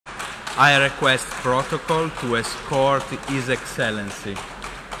I request protocol to escort His Excellency.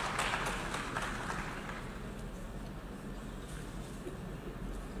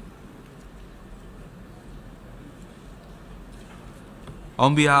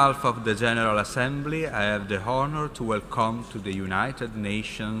 On behalf of the General Assembly, I have the honor to welcome to the United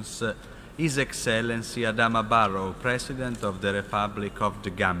Nations His Excellency Adama Barrow, President of the Republic of the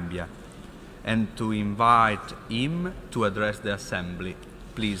Gambia, and to invite him to address the Assembly.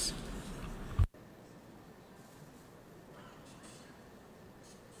 Please.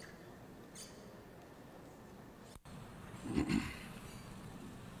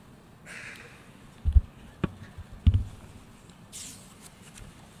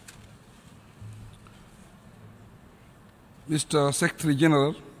 Mr. Secretary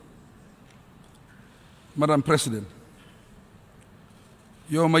General, Madam President,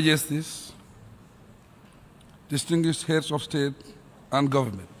 Your Majesties, distinguished heads of state and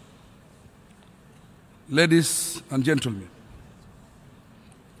government, ladies and gentlemen,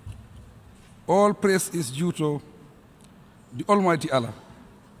 all praise is due to the Almighty Allah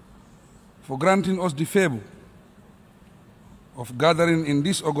for granting us the favor of gathering in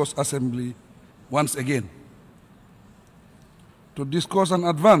this august assembly once again to discuss and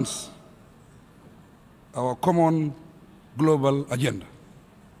advance our common global agenda.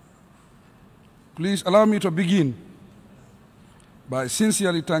 Please allow me to begin by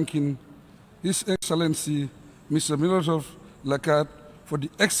sincerely thanking His Excellency Mr. Milosov Lakat for the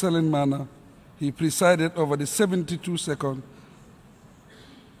excellent manner he presided over the 72nd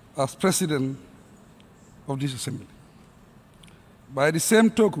as President of this Assembly. By the same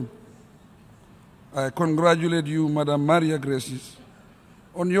token, I congratulate you, Madam Maria Gracies,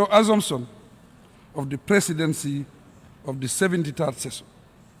 on your assumption of the presidency of the 73rd session.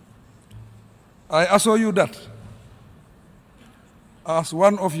 I assure you that, as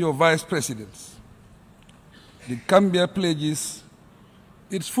one of your vice presidents, the Gambia pledges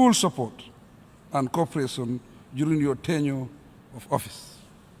its full support and cooperation during your tenure of office.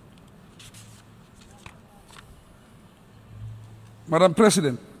 Madam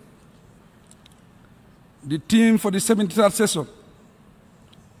President, the theme for the 73rd session,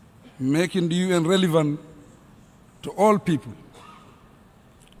 making the UN relevant to all people,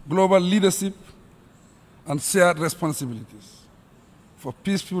 global leadership and shared responsibilities for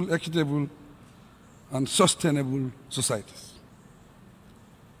peaceful, equitable, and sustainable societies,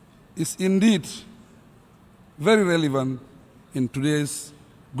 is indeed very relevant in today's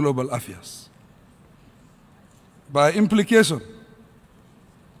global affairs. By implication,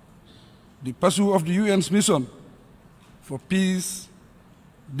 the pursuit of the UN's mission for peace,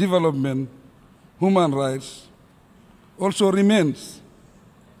 development, human rights also remains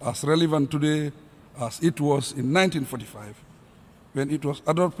as relevant today as it was in 1945 when it was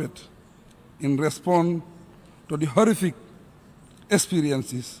adopted in response to the horrific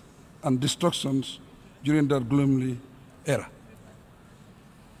experiences and destructions during that gloomy era.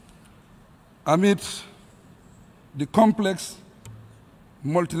 Amid the complex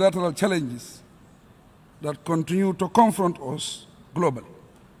multilateral challenges that continue to confront us globally,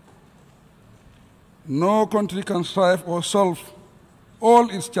 no country can strive or solve all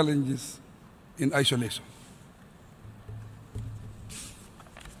its challenges in isolation.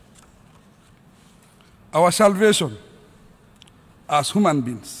 Our salvation as human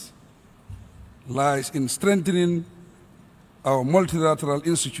beings lies in strengthening our multilateral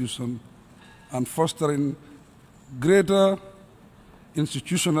institutions and fostering greater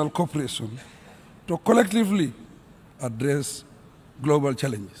institutional cooperation to collectively address global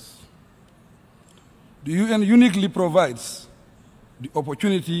challenges. The UN uniquely provides the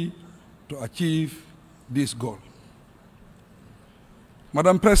opportunity to achieve this goal.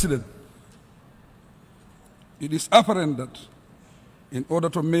 Madam President, it is apparent that in order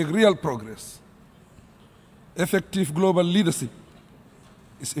to make real progress, effective global leadership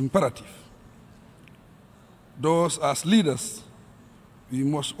is imperative. Thus, as leaders, we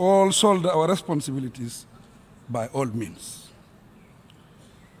must all shoulder our responsibilities by all means.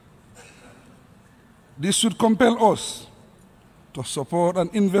 This should compel us to support and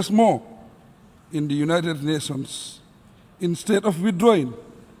invest more in the United Nations instead of withdrawing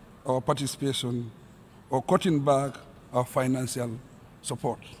our participation or cutting back our financial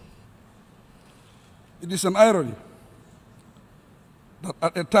support. It is an irony that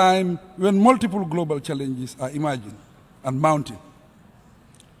at a time when multiple global challenges are emerging and mounting,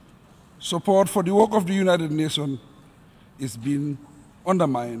 support for the work of the United Nations is being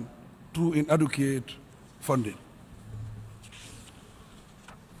undermined through inadequate funding.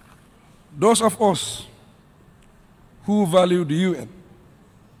 Those of us who value the UN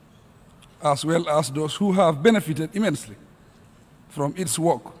as well as those who have benefited immensely from its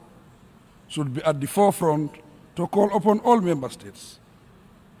work, should be at the forefront to call upon all member states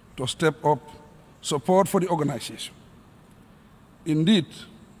to step up support for the organization. Indeed,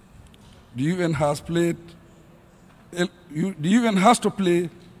 the UN has to play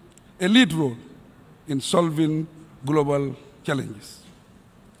a lead role in solving global challenges.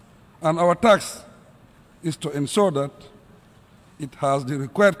 And our task is to ensure that it has the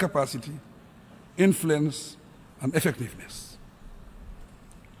required capacity, influence, and effectiveness.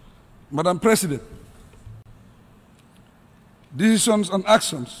 Madam President, decisions and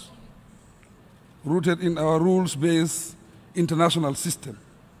actions rooted in our rules-based international system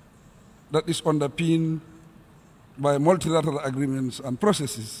that is underpinned by multilateral agreements and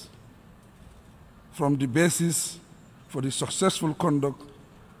processes from the basis for the successful conduct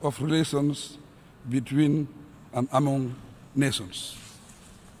of relations between and among nations.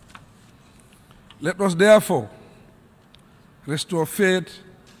 Let us therefore restore faith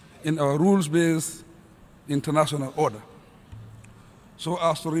in our rules-based international order so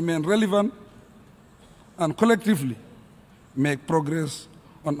as to remain relevant and collectively make progress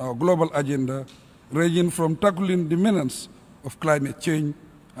on our global agenda, ranging from tackling the menace of climate change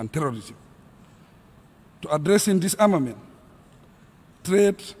and terrorism to addressing disarmament,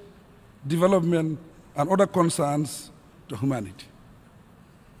 trade, development, and other concerns to humanity.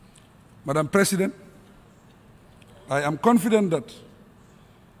 Madam President, I am confident that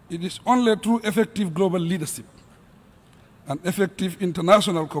it is only through effective global leadership and effective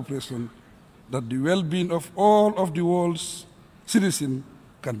international cooperation that the well-being of all of the world's citizens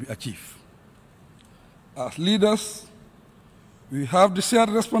can be achieved. As leaders, we have the shared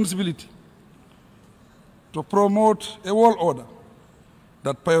responsibility to promote a world order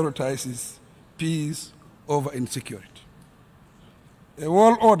that prioritizes peace over insecurity. A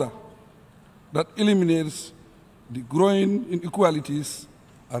world order that eliminates the growing inequalities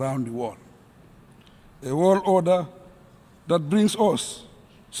around the world. A world order that brings us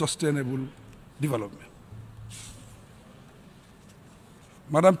sustainable development.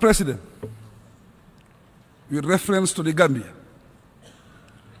 Madam President, with reference to the Gambia,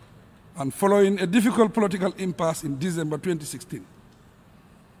 and following a difficult political impasse in December 2016,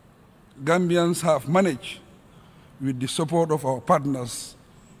 Gambians have managed, with the support of our partners,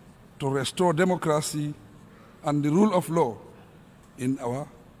 to restore democracy and the rule of law in our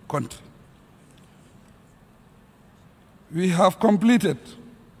country. We have completed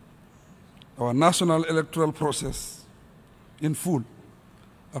our national electoral process in full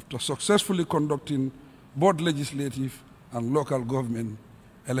after successfully conducting both legislative and local government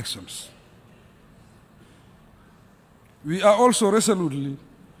elections. We are also resolutely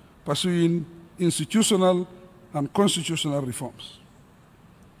pursuing institutional and constitutional reforms.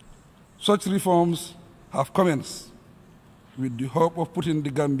 Such reforms have commenced with the hope of putting the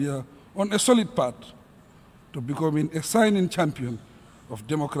Gambia on a solid path to becoming a shining champion of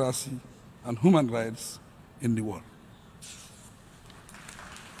democracy and human rights in the world.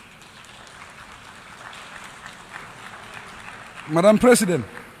 Madam President,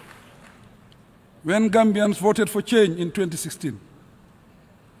 when Gambians voted for change in 2016,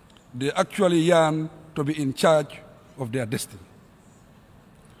 they actually yearned to be in charge of their destiny.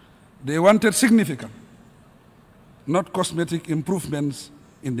 They wanted significant, not cosmetic improvements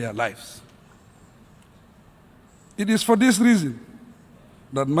in their lives. It is for this reason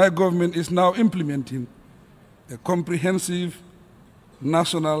that my government is now implementing a comprehensive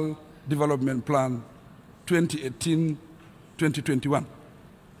National Development Plan 2018-2021.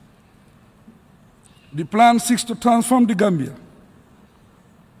 The plan seeks to transform the Gambia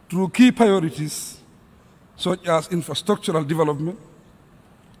through key priorities such as infrastructural development,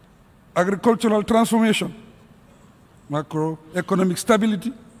 agricultural transformation, macroeconomic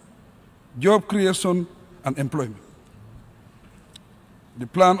stability, job creation, and employment. The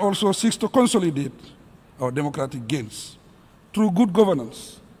plan also seeks to consolidate our democratic gains through good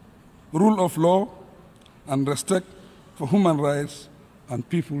governance, rule of law, and respect for human rights and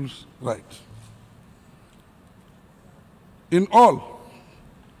people's rights. In all,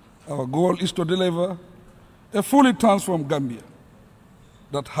 our goal is to deliver a fully transformed Gambia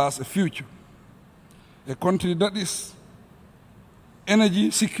that has a future, a country that is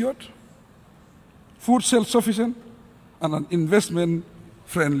energy secured, food self-sufficient, and an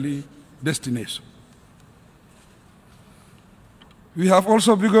investment-friendly destination. We have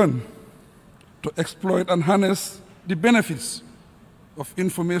also begun to exploit and harness the benefits of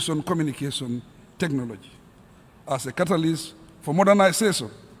information communication technology as a catalyst for modernization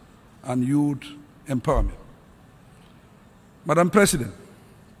and youth empowerment. Madam President,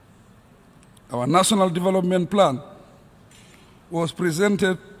 Our National Development Plan was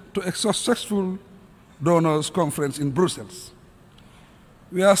presented to a successful donors conference in Brussels,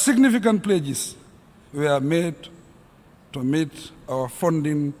 where significant pledges were made to meet our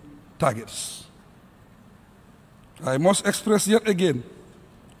funding targets. I must express yet again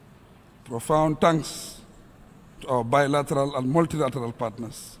profound thanks to our bilateral and multilateral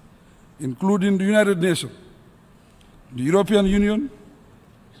partners, including the United Nations, the European Union,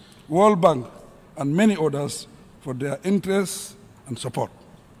 World Bank, and many others for their interest and support.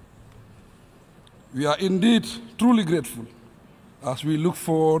 We are indeed truly grateful as we look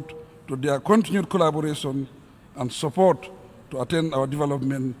forward to their continued collaboration and support to attain our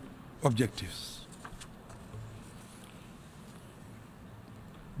development objectives.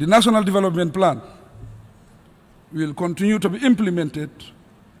 The National Development Plan will continue to be implemented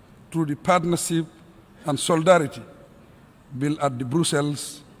through the partnership and solidarity built at the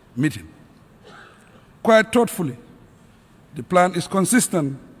Brussels meeting. Quite thoughtfully, the plan is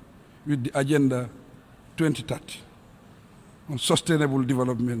consistent with the Agenda 2030 on sustainable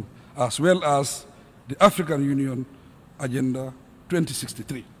development, as well as the African Union Agenda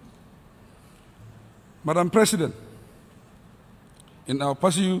 2063. Madam President, in our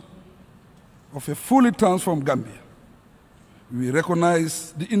pursuit of a fully transformed Gambia, we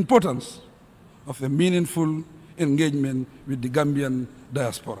recognize the importance of a meaningful engagement with the Gambian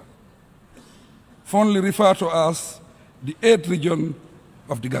diaspora, fondly referred to as the 8th region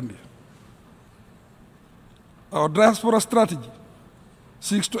of the Gambia. Our diaspora strategy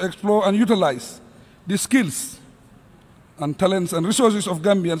seeks to explore and utilize the skills and talents and resources of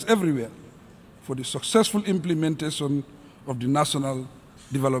Gambians everywhere for the successful implementation of the National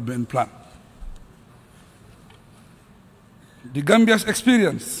Development Plan. The Gambia's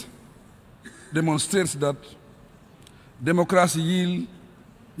experience demonstrates that democracy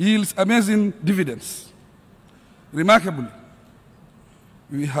yields amazing dividends. Remarkably,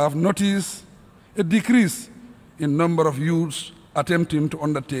 we have noticed a decrease in number of youths attempting to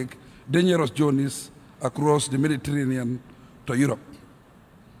undertake dangerous journeys across the Mediterranean to Europe.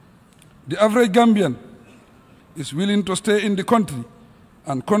 The average Gambian is willing to stay in the country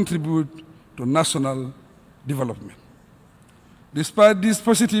and contribute to national development. Despite these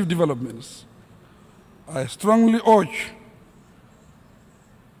positive developments, I strongly urge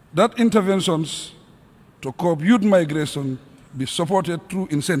that interventions to curb youth migration be supported through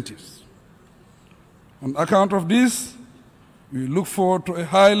incentives. On account of this, we look forward to a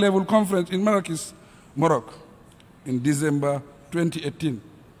high-level conference in Marrakech, Morocco, in December 2018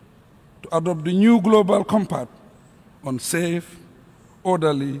 to adopt the new Global Compact on safe,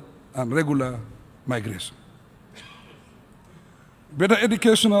 orderly, and regular migration. Better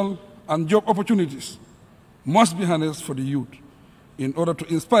educational and job opportunities must be harnessed for the youth in order to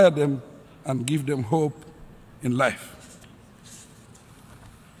inspire them and give them hope in life.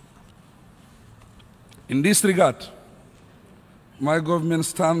 In this regard, my government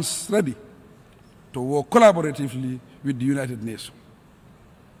stands ready to work collaboratively with the United Nations,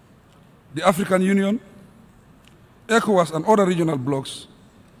 the African Union, ECOWAS, and other regional blocs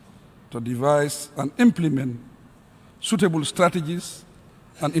to devise and implement suitable strategies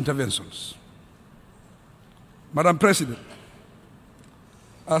and interventions. Madam President,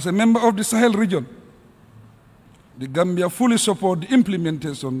 as a member of the Sahel region, the Gambia fully supports the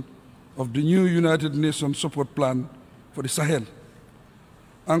implementation of the new United Nations support plan for the Sahel,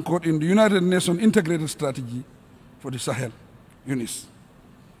 anchored in the United Nations Integrated Strategy for the Sahel, UNIS.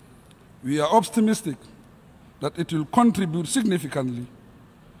 We are optimistic that it will contribute significantly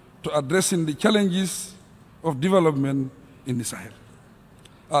to addressing the challenges of development in the Sahel,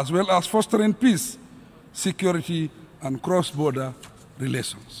 as well as fostering peace, security, and cross-border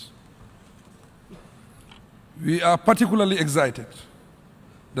relations. We are particularly excited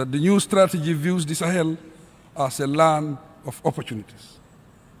that the new strategy views the Sahel as a land of opportunities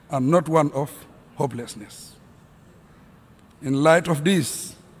and not one of hopelessness. In light of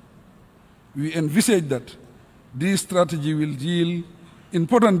this, we envisage that this strategy will yield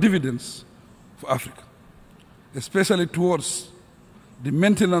important dividends for Africa, especially towards the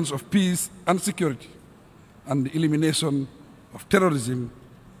maintenance of peace and security and the elimination of terrorism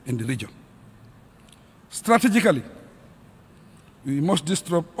in the region. Strategically, we must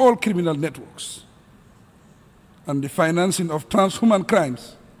disrupt all criminal networks and the financing of transhuman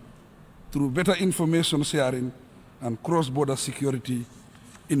crimes through better information sharing and cross-border security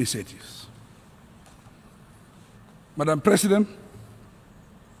initiatives. Madam President,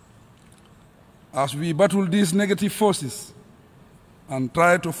 as we battle these negative forces and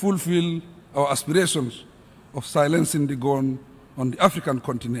try to fulfill our aspirations of silencing the gun on the African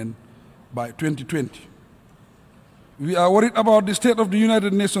continent, by 2020. We are worried about the state of the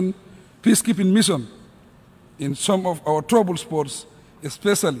United Nations peacekeeping mission in some of our troubled spots,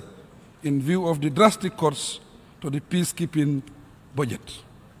 especially in view of the drastic cuts to the peacekeeping budget.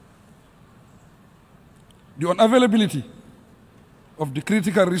 The unavailability of the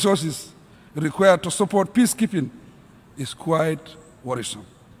critical resources required to support peacekeeping is quite worrisome.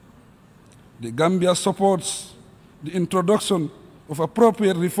 The Gambia supports the introduction of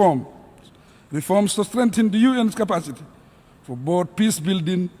appropriate reforms to strengthen the UN's capacity for both peace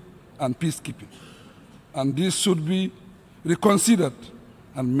building and peacekeeping. And this should be reconsidered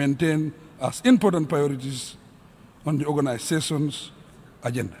and maintained as important priorities on the organization's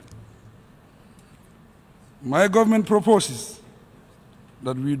agenda. My government proposes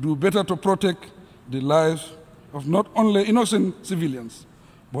that we do better to protect the lives of not only innocent civilians,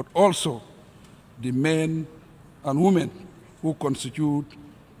 but also the men and women who constitute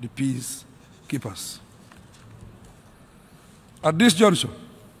the peacekeepers. At this juncture,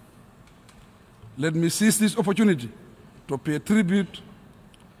 let me seize this opportunity to pay tribute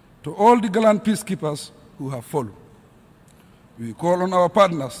to all the gallant peacekeepers who have fallen. We call on our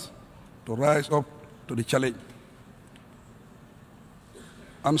partners to rise up to the challenge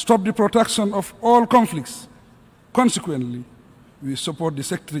and stop the protraction of all conflicts. Consequently, we support the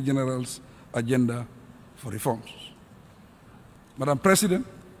Secretary General's agenda for reforms. Madam President,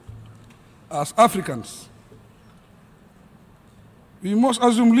 as Africans, we must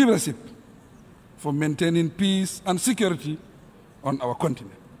assume leadership for maintaining peace and security on our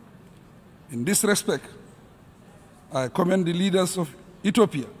continent. In this respect, I commend the leaders of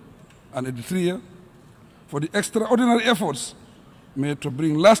Ethiopia and Eritrea for the extraordinary efforts made to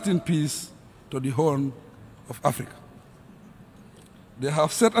bring lasting peace to the Horn of Africa. They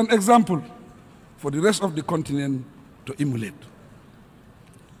have set an example for the rest of the continent to emulate.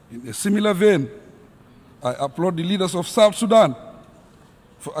 In a similar vein, I applaud the leaders of South Sudan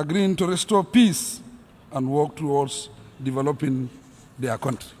for agreeing to restore peace and work towards developing their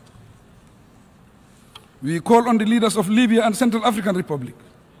country. We call on the leaders of Libya and Central African Republic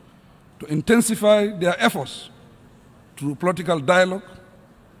to intensify their efforts through political dialogue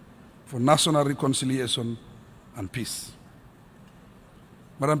for national reconciliation and peace.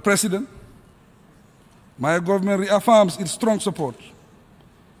 Madam President, my government reaffirms its strong support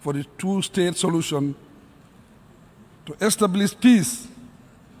for the two-state solution to establish peace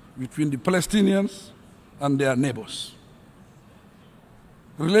between the Palestinians and their neighbors.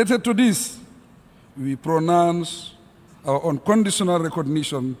 Related to this, we pronounce our unconditional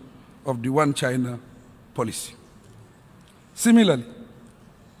recognition of the One China policy. Similarly,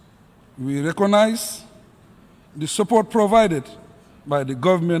 we recognize the support provided by the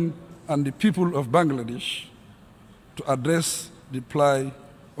government and the people of Bangladesh to address the plight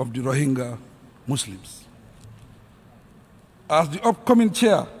of the Rohingya Muslims. As the upcoming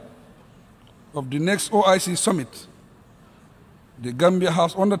chair of the next OIC summit, the Gambia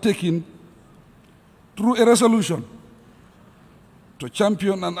has undertaken through a resolution to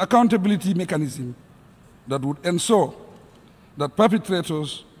champion an accountability mechanism that would ensure that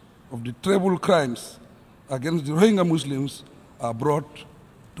perpetrators of the terrible crimes against the Rohingya Muslims are brought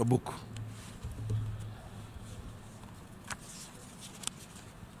to book.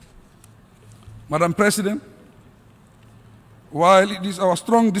 Madam President, while it is our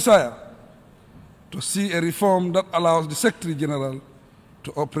strong desire to see a reform that allows the Secretary General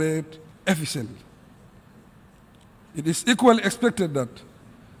to operate efficiently, it is equally expected that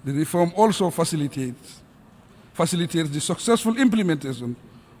the reform also facilitates the successful implementation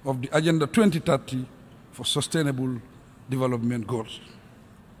of the Agenda 2030 for Sustainable Development Goals.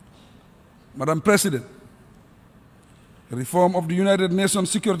 Madam President, reform of the United Nations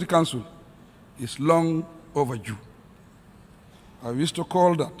Security Council is long overdue. I wish to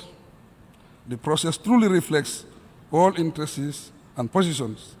call that the process truly reflects all interests and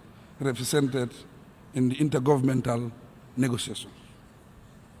positions represented in the intergovernmental negotiations.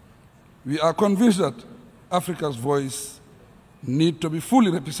 We are convinced that Africa's voice needs to be fully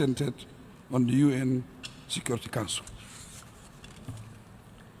represented on the UN Security Council.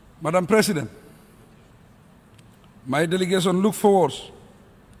 Madam President, my delegation looks forward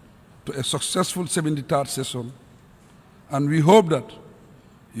to a successful 73rd session, and we hope that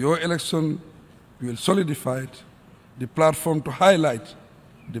your election will solidify the platform to highlight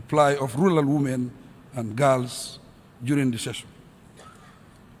the plight of rural women and girls during the session.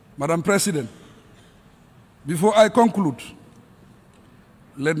 Madam President, before I conclude,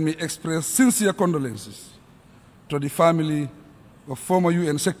 let me express sincere condolences to the family of former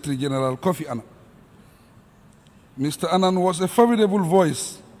UN Secretary General Kofi Annan. Mr. Annan was a formidable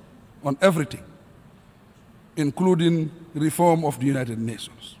voice on everything, including reform of the United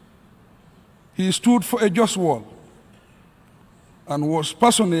Nations. He stood for a just world and was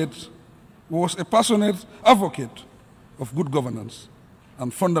a passionate advocate of good governance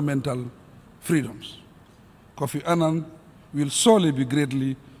and fundamental freedoms. Kofi Annan will surely be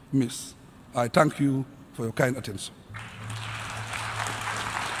greatly missed. I thank you for your kind attention.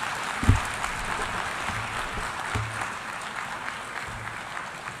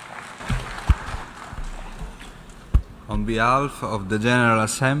 On behalf of the General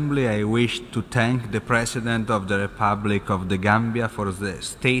Assembly, I wish to thank the President of the Republic of the Gambia for the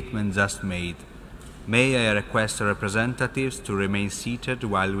statement just made. May I request representatives to remain seated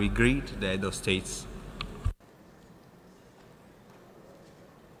while we greet the head of states.